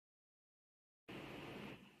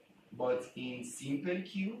but in simple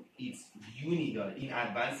queue, it's unidirectional. In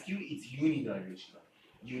advanced queue, it's unidirectional.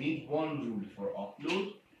 You need one rule for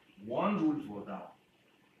upload, one rule for down.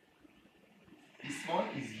 This one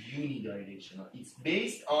is unidirectional. It's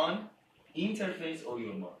based on interface or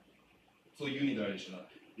your mark. So unidirectional.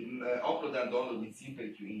 Upload and download in simple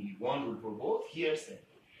queue, you need one rule for both. Here, same.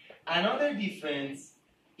 Another difference,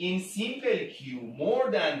 in simple queue, more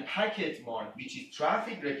than packet mark, which is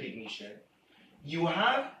traffic recognition, you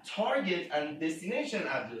have target and destination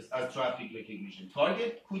address as traffic recognition.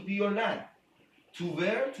 Target could be your LAN. To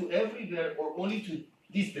where, to everywhere, or only to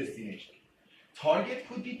this destination. Target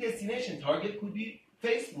could be destination. Target could be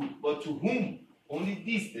Facebook, but to whom? Only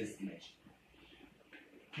this destination.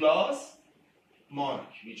 Plus mark,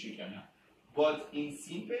 which you can have. But in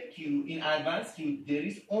simple queue, in advanced queue, there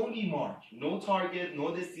is only mark. No target,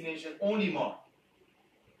 no destination, only mark.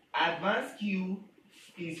 Advanced queue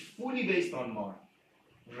is fully based on mark.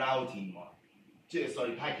 Routing mark.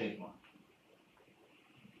 Sorry, packet mark.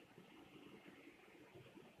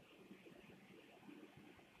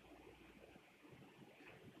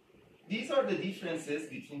 These are the differences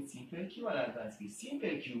between simple queue and advanced queue.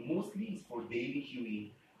 Simple queue mostly is for daily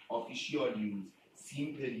queuing, official use,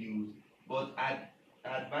 simple use, but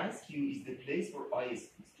advanced queue is the place for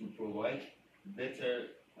ISPs to provide better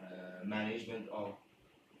management of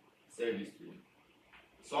service to you.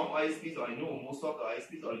 Some ISPs I know, most of the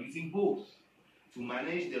ISPs are using both to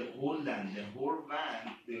manage their whole LAN, their whole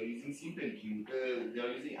WAN. They are using simple queue, they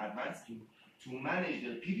are using advanced queue. To manage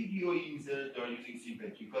the PPPoE user, they are using simple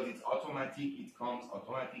queue because it's automatic, it comes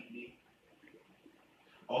automatically.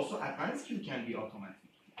 Also, advanced queue can be automatic.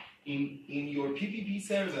 In your PPP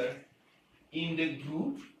server, in the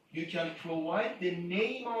group, you can provide the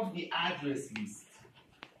name of the address list.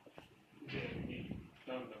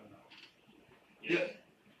 Yeah.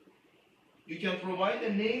 You can provide the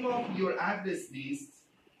name of your address list,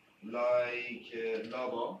 like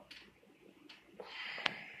Lava.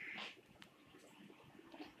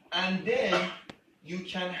 And then you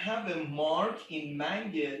can have a mark in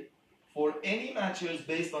Mangle for any matches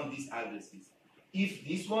based on these addresses. If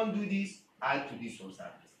this one do this, add to this source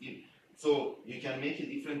address. So you can make a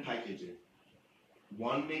different packages.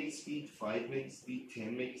 1 meg speed, 5 meg speed,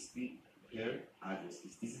 10 meg speed per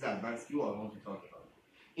addresses. This is advanced queue I want to talk about.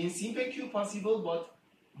 In simple queue possible, but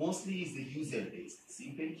mostly is the user based.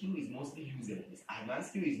 Simple queue is mostly user based.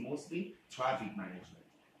 Advanced queue is mostly traffic management.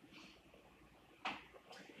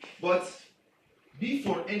 But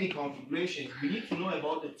before any configuration, we need to know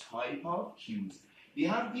about the type of queues. We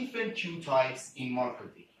have different queue types in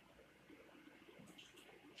marketing.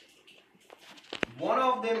 One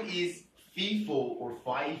of them is FIFO or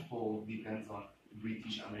FIFO, depends on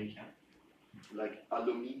British American, like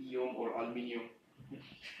aluminium or aluminium,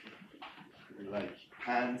 like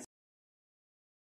pans.